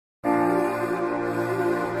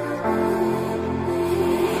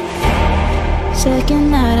Second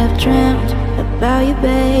night I've dreamt about you,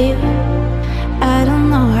 babe. I don't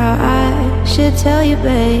know how I should tell you,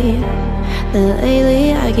 babe, that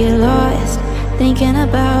lately I get lost thinking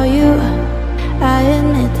about you. I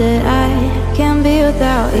admit that I can't be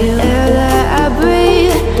without you. The air that I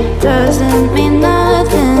breathe doesn't mean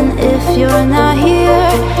nothing if you're not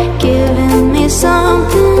here, giving me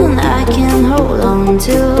something I can hold on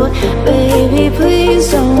to. Baby, please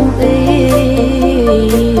don't leave.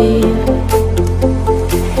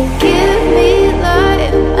 Give me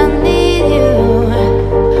life, I need you.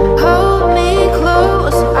 Hold me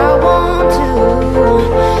close, I want to.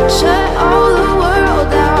 Shut all the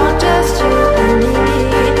world out, just you and me.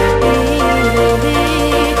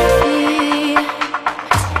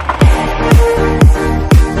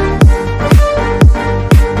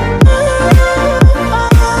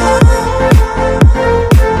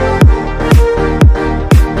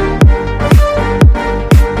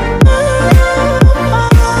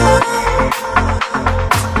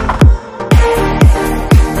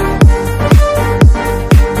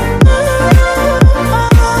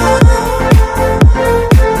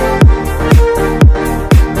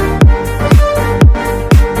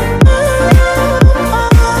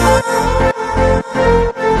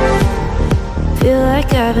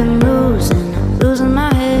 I've been losing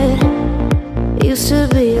my head. Used to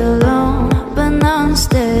be alone, but now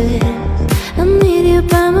instead I need you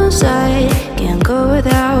by my side. Can't go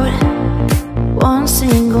without one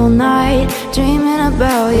single night dreaming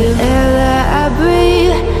about you. Air that I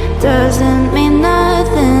breathe doesn't mean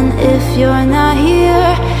nothing if you're not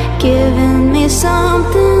here, giving me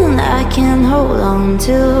something I can hold on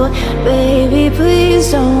to. Baby,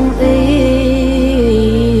 please don't leave.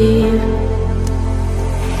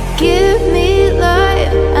 Give me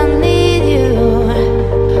life, I need you.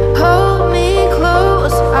 Hold me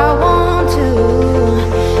close, I want to.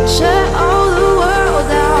 Shut all the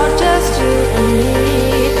world out, just you and me.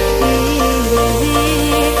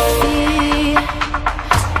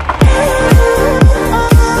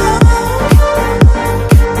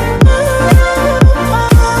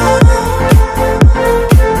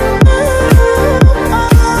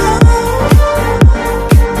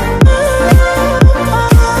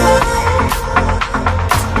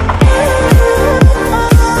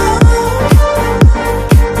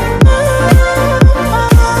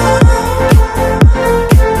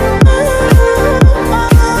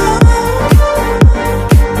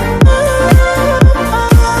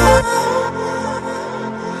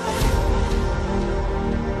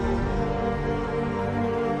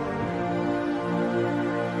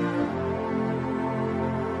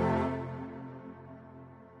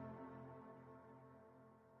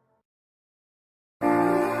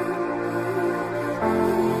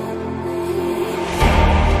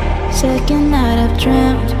 Second night I've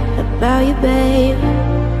dreamt about you, babe.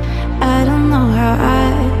 I don't know how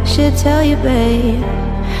I should tell you, babe,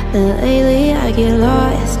 that lately I get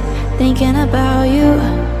lost thinking about you.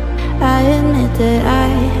 I admit that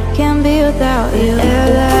I can't be without you. The air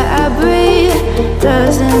that I breathe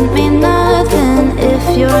doesn't mean nothing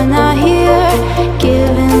if you're not here,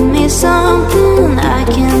 giving me something I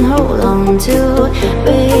can hold on to.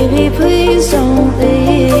 Baby, please don't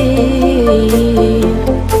leave.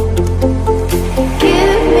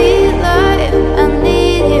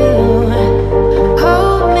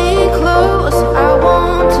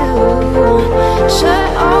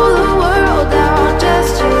 Shut all the world out,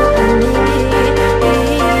 just you and me.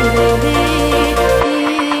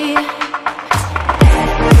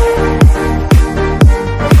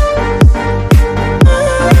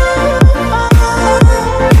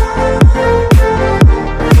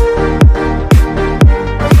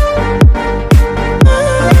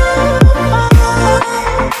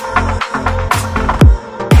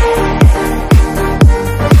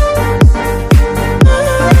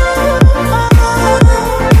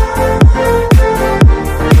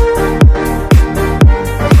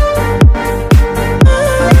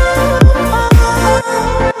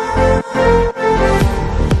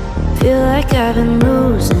 I've been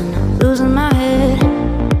losing my head.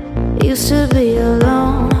 Used to be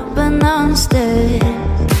alone, but now instead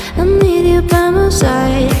I need you by my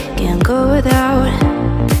side. Can't go without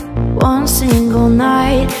one single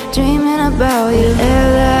night dreaming about you. Air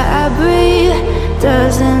that I breathe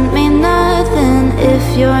doesn't mean nothing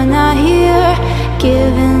if you're not here,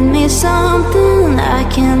 giving me something I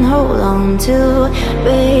can hold on to.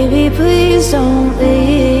 Baby, please don't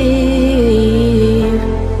leave.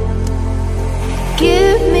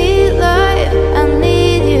 Give me life, I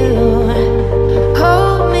need you.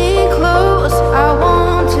 Hold me close, I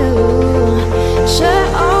want to.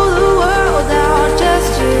 Shut all the world out,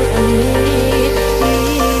 just you and me.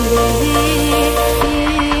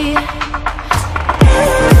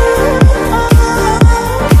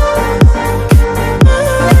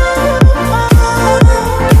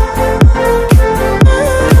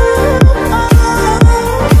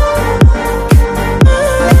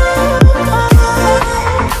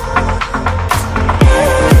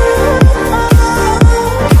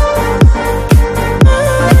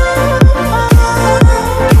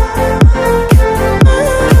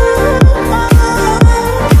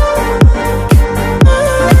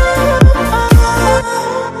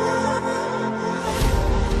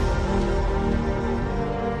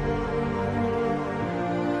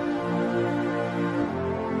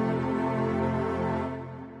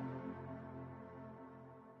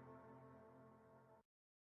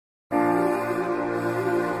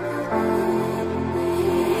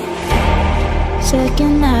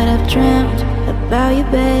 night I've dreamt about you,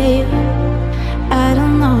 babe. I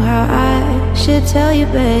don't know how I should tell you,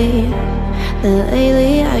 babe, that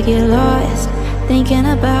lately I get lost thinking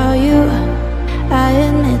about you. I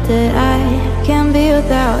admit that I can't be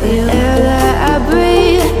without you. The air that I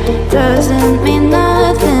breathe doesn't mean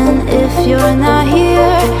nothing if you're not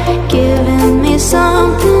here, giving me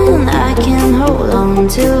something I can hold on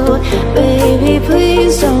to. Baby,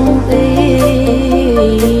 please don't leave.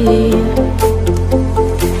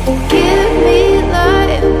 Give me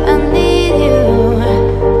life, I need you.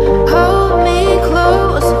 Hold me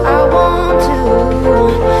close, I want to.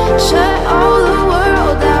 Shut all the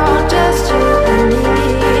world down, just you and me.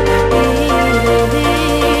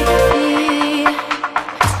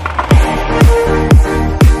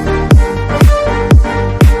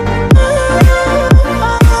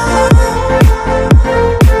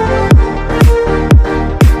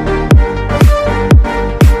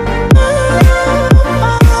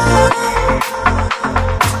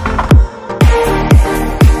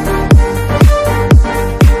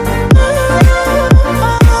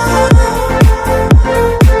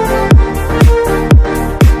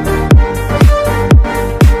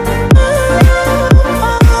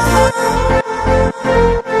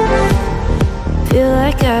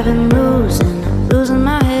 I've been losing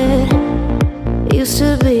my head. Used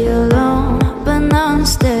to be alone, but now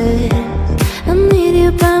instead I need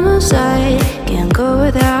you by my side. Can't go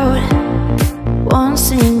without one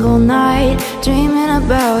single night dreaming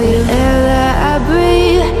about you. Air that I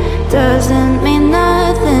breathe doesn't mean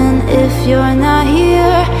nothing if you're not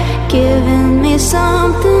here, giving me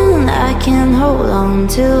something I can hold on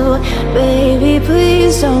to. Baby,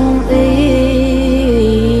 please don't leave.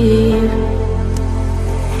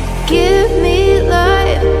 Give me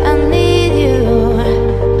life, I need you.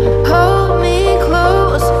 Hold me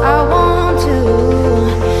close, I want to.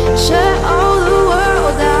 Shut all the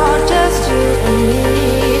world down, just you and me.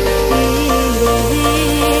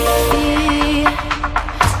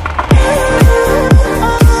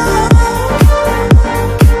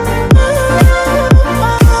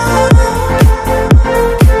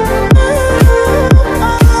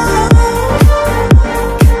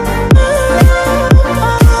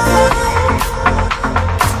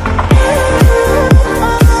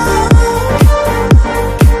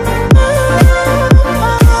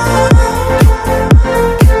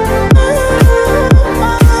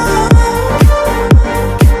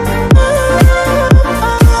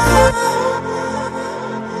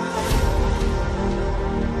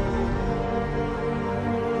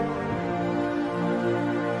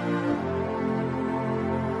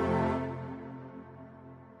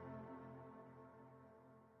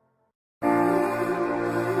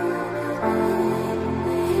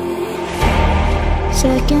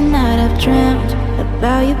 Second night I've dreamt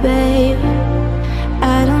about you, babe.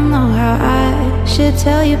 I don't know how I should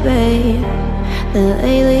tell you, babe, that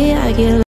lately I get